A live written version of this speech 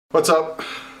What's up,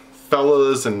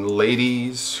 fellas and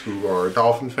ladies who are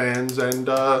Dolphin fans and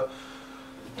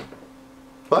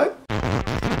what?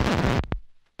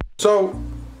 So,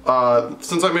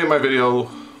 since I made my video,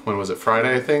 when was it,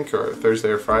 Friday I think, or Thursday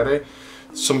or Friday,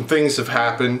 some things have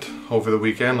happened over the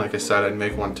weekend. Like I said, I'd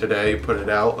make one today, put it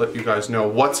out, let you guys know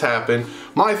what's happened,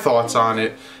 my thoughts on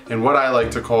it, and what I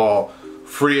like to call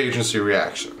free agency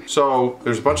reaction. So,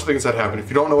 there's a bunch of things that happened. If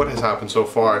you don't know what has happened so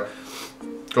far,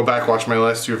 go back, watch my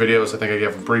last two videos. I think I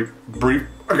gave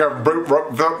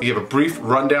a brief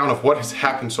rundown of what has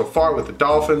happened so far with the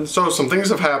Dolphins. So some things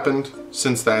have happened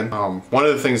since then. One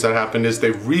of the things that happened is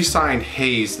they re-signed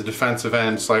Hayes, the defensive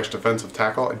end slash defensive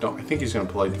tackle. I think he's going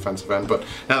to play defensive end, but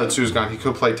now that Sue's gone, he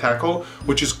could play tackle,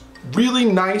 which is really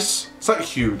nice. It's not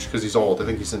huge because he's old. I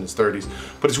think he's in his 30s,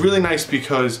 but it's really nice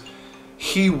because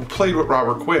he played with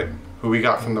Robert Quinn, who we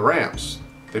got from the Rams.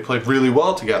 They played really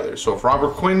well together. So if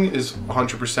Robert Quinn is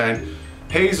 100%,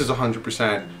 Hayes is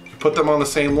 100%, you put them on the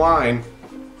same line,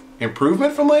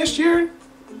 improvement from last year?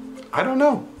 I don't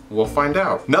know. We'll find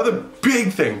out. Another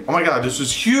big thing. Oh my God, this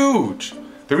is huge.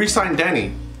 They re-signed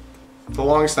Denny, the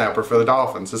long snapper for the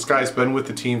Dolphins. This guy's been with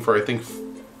the team for I think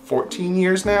 14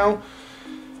 years now.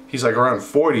 He's like around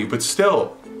 40, but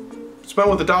still, he's been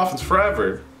with the Dolphins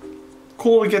forever.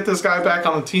 Cool to get this guy back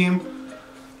on the team.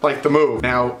 Like the move.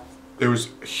 Now, there was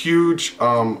a huge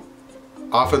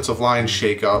offensive line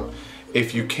shakeup.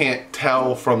 If you can't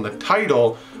tell from the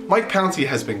title, Mike Pouncy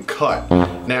has been cut.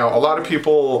 Now, a lot of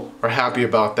people are happy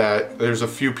about that. There's a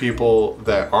few people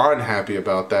that are unhappy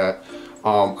about that.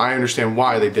 I understand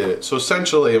why they did it. So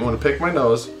essentially, I'm gonna pick my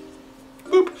nose.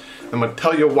 Boop. I'm gonna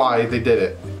tell you why they did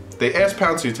it. They asked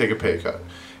Pouncy to take a pay cut.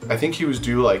 I think he was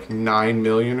due like $9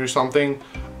 million or something.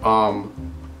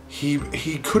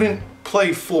 He couldn't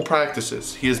play full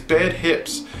practices. He has bad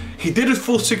hips. He did a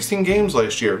full 16 games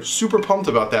last year. Super pumped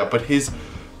about that, but his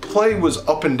play was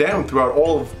up and down throughout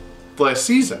all of last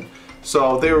season.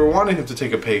 So they were wanting him to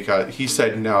take a pay cut. He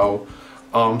said no,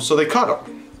 so they cut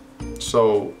him.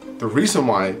 So the reason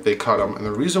why they cut him and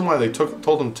the reason why they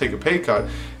told him to take a pay cut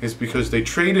is because they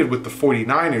traded with the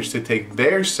 49ers to take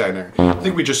their center. I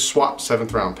think we just swapped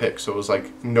 7th round picks, so it was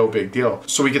like no big deal.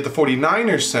 So we get the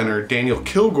 49ers center, Daniel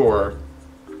Kilgore,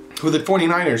 who the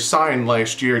 49ers signed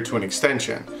last year to an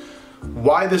extension.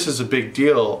 Why this is a big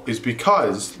deal is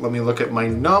because, let me look at my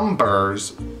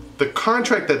numbers, the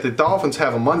contract that the Dolphins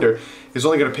have him under is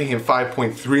only going to pay him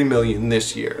 $5.3 million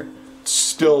this year. It's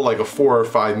still like a $4 or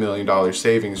 $5 million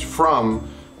savings from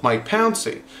Mike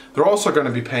Pouncy. They're also going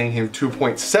to be paying him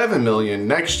 $2.7 million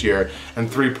next year and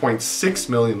 $3.6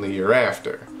 million the year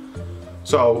after.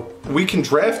 So we can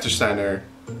draft a center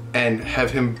and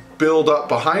have him build up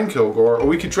behind Kilgore, or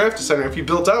we could draft a center. If he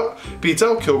beats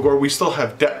out Kilgore, we still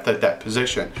have depth at that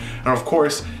position. And of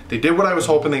course, they did what I was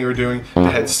hoping they were doing. They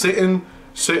had Sitton,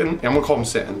 I'm gonna call him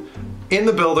Sitton, in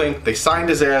the building. They signed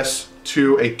his ass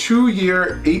to a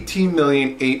 2-year, $18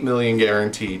 million, $8 million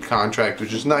guaranteed contract,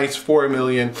 which is nice, $4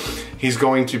 million. He's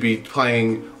going to be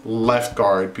playing left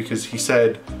guard because he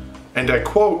said, and I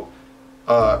quote,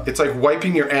 it's like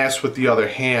wiping your ass with the other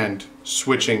hand,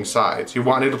 switching sides. He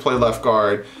wanted to play left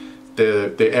guard.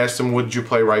 They asked him, would you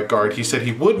play right guard? He said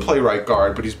he would play right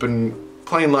guard, but he's been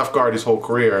playing left guard his whole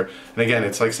career. And again,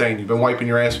 it's like saying you've been wiping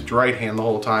your ass with your right hand the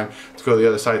whole time. To go to the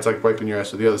other side, it's like wiping your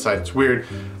ass with the other side. It's weird.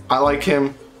 I like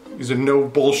him. He's a no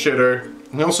bullshitter.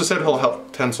 He also said he'll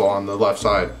help Tensel on the left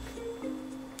side.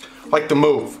 Like the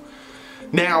move.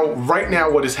 Now, right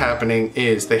now what is happening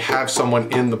is they have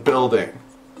someone in the building.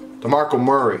 DeMarco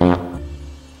Murray.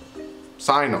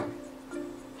 Sign him.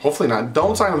 Hopefully not.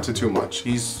 Don't sign him to too much.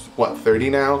 He's, what,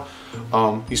 30 now?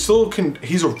 He's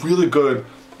a really good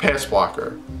pass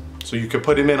blocker. So you could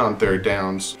put him in on third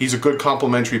downs. He's a good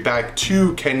complementary back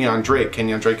to Kenyon Drake.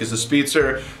 Kenyon Drake is the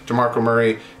speedster. DeMarco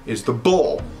Murray is the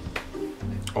bull.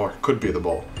 Or could be the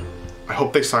bull. I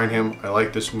hope they sign him. I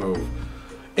like this move.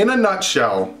 In a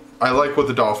nutshell, I like what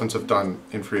the Dolphins have done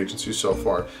in free agency so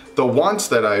far. The wants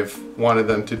that I've wanted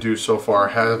them to do so far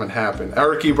haven't happened.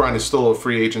 Eric Ebron is still a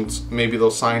free agent. Maybe they'll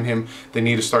sign him. They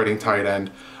need a starting tight end.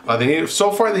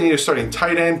 So far they need a starting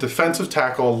tight end, defensive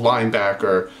tackle,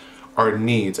 linebacker are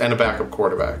needs, and a backup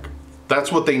quarterback.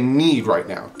 That's what they need right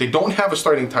now. They don't have a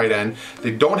starting tight end.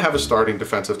 They don't have a starting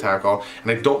defensive tackle,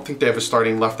 and I don't think they have a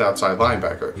starting left outside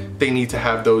linebacker. They need to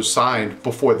have those signed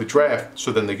before the draft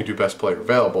so then they can do best player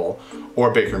available or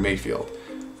Baker Mayfield.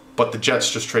 But the Jets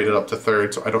just traded up to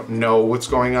third, so I don't know what's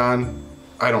going on.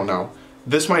 I don't know.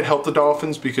 This might help the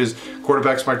Dolphins because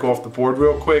quarterbacks might go off the board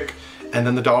real quick, and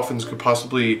then the Dolphins could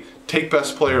possibly take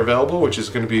best player available, which is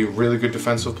going to be a really good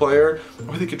defensive player,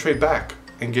 or they could trade back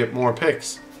and get more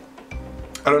picks.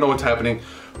 I don't know what's happening,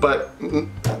 But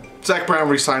Zach Brown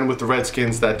re-signed with the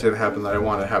Redskins. That didn't happen that I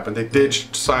wanted to happen. They did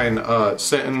sign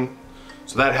Sinton,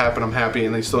 so that happened. I'm happy,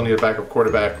 and they still need a backup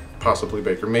quarterback, possibly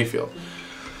Baker Mayfield.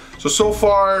 So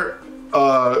far,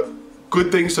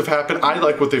 good things have happened. I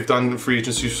like what they've done in free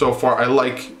agency so far. I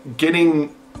like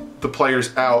getting the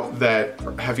players out that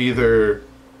have either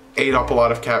ate up a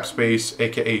lot of cap space,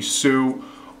 aka Sue,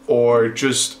 or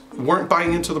just weren't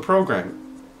buying into the program.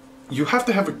 You have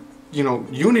to have a,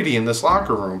 unity in this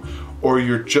locker room, or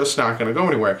you're just not going to go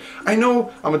anywhere. I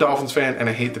know I'm a Dolphins fan and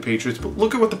I hate the Patriots, but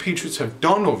look at what the Patriots have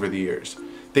done over the years.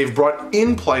 They've brought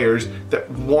in players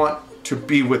that want to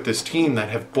be with this team, that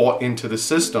have bought into the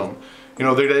system. They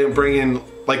didn't bring in,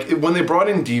 like, when they brought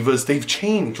in divas, they've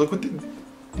changed. Look what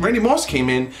Randy Moss came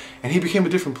in and he became a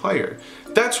different player.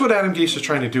 That's what Adam Gase is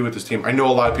trying to do with this team. I know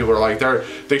a lot of people are like,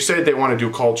 they said they want to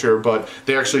do culture, but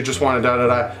they actually just want to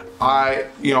da-da-da.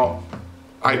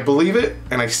 I believe it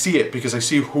and I see it because I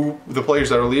see who the players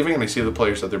that are leaving and I see the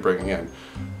players that they're bringing in.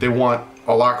 They want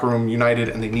a locker room united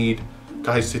and they need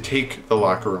guys to take the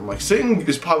locker room. Like, Sinton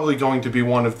is probably going to be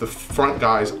one of the front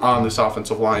guys on this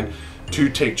offensive line to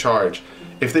take charge.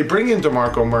 If they bring in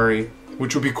DeMarco Murray,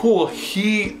 which would be cool,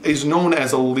 he is known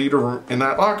as a leader in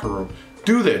that locker room.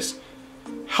 Do this.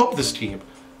 Help this team.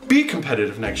 Be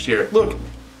competitive next year. Look,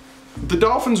 the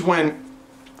Dolphins went,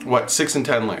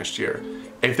 6-10 last year.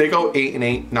 If they go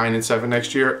 8-8, 9-7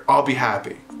 next year, I'll be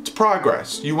happy. It's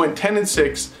progress. You went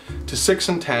 10-6 to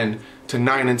 6-10 to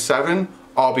 9-7,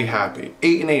 I'll be happy.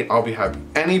 8-8, I'll be happy.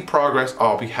 Any progress,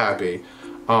 I'll be happy.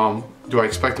 Do I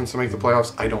expect them to make the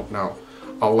playoffs? I don't know.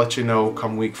 I'll let you know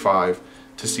come week 5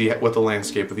 to see what the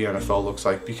landscape of the NFL looks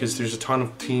like, because there's a ton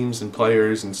of teams and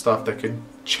players and stuff that could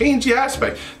change the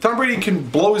aspect. Tom Brady can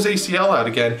blow his ACL out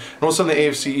again, and all of a sudden the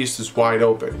AFC East is wide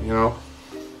open,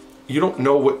 You don't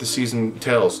know what the season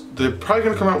entails. They're probably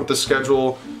going to come out with the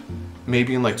schedule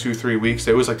maybe in like 2-3 weeks.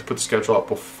 They always like to put the schedule up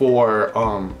before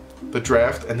the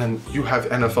draft, and then you have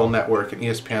NFL Network and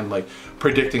ESPN like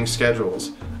predicting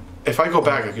schedules. If I go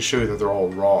back, I can show you that they're all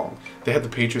wrong. They had the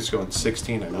Patriots going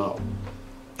 16-0.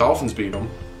 Dolphins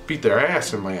beat their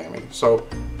ass in Miami. So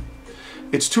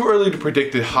it's too early to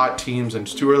predict the hot teams, and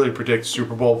it's too early to predict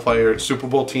Super Bowl players, Super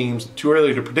Bowl teams, too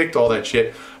early to predict all that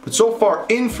shit. But so far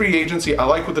in free agency, I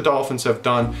like what the Dolphins have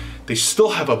done. They still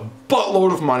have a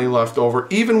buttload of money left over.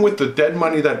 Even with the dead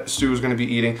money that Stu is going to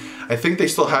be eating, I think they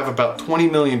still have about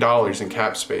 $20 million in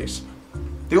cap space.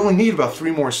 They only need about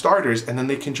 3 more starters, and then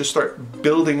they can just start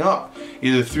building up,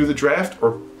 either through the draft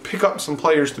or pick up some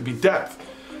players to be depth.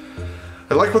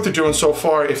 I like what they're doing so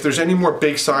far. If there's any more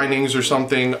big signings or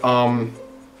something, I'll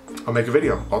make a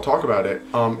video. I'll talk about it.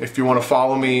 If you want to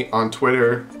follow me on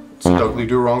Twitter, it's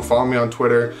DouglieDoWrong. Follow me on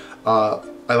Twitter.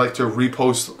 I like to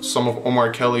repost some of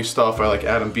Omar Kelly's stuff. I like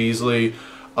Adam Beasley.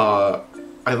 I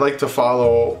like to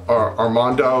follow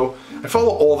Armando. I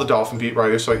follow all the Dolphin beat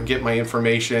writers so I can get my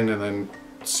information and then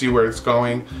see where it's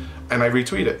going. And I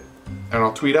retweet it. And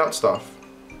I'll tweet out stuff.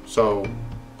 So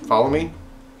follow me.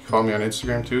 Follow me on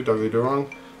Instagram too,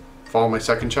 DouglieDoWrong. Follow my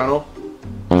second channel,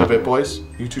 The Bit Boys,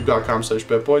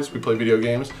 youtube.com/BitBoys. We play video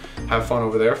games. Have fun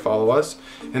over there. Follow us.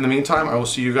 In the meantime, I will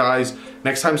see you guys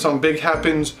next time something big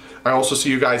happens. I also see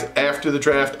you guys after the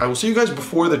draft. I will see you guys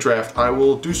before the draft. I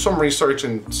will do some research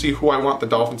and see who I want the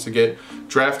Dolphins to get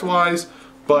draft-wise.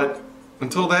 But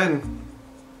until then,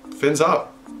 fins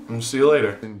up. And see you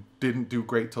later. And didn't do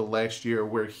great till last year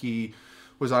where he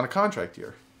was on a contract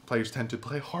year. Players tend to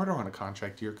play harder on a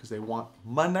contract year because they want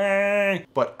money.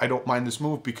 But I don't mind this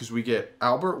move because we get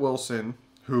Albert Wilson,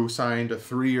 who signed a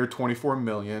 3-year, $24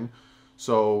 million.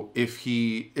 So if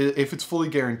it's fully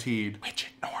guaranteed, which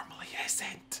it normally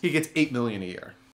isn't, he gets $8 million a year.